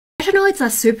Retinoids are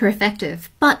super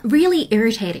effective, but really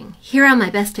irritating. Here are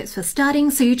my best tips for starting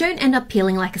so you don't end up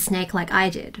peeling like a snake like I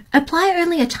did. Apply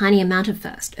only a tiny amount at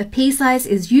first. A pea size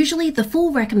is usually the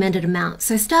full recommended amount,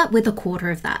 so start with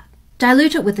 1/4 of that.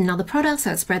 Dilute it with another product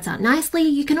so it spreads out nicely.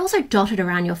 You can also dot it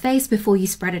around your face before you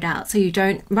spread it out so you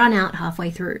don't run out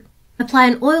halfway through. Apply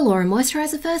an oil or a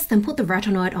moisturizer first, then put the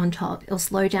retinoid on top. It'll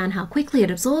slow down how quickly it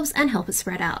absorbs and help it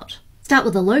spread out. Start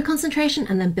with a low concentration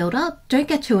and then build up. Don't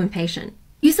get too impatient.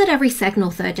 Use it every second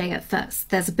or third day at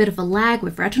first. There's a bit of a lag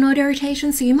with retinoid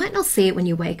irritation, so you might not see it when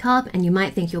you wake up and you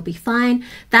might think you'll be fine.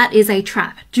 That is a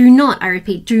trap. Do not, I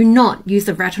repeat, do not use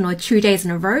the retinoid 2 days in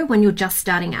a row when you're just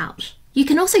starting out. You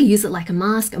can also use it like a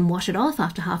mask and wash it off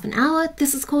after half an hour.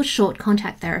 This is called short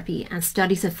contact therapy, and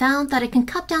studies have found that it can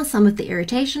cut down some of the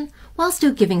irritation while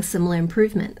still giving similar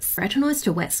improvements. Retinoids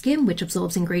to wet skin, which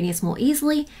absorbs ingredients more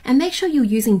easily, and make sure you're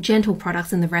using gentle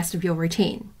products in the rest of your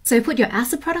routine. So put your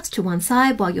acid products to one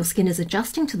side while your skin is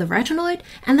adjusting to the retinoid,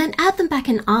 and then add them back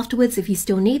in afterwards if you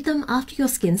still need them after your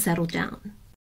skin settled down.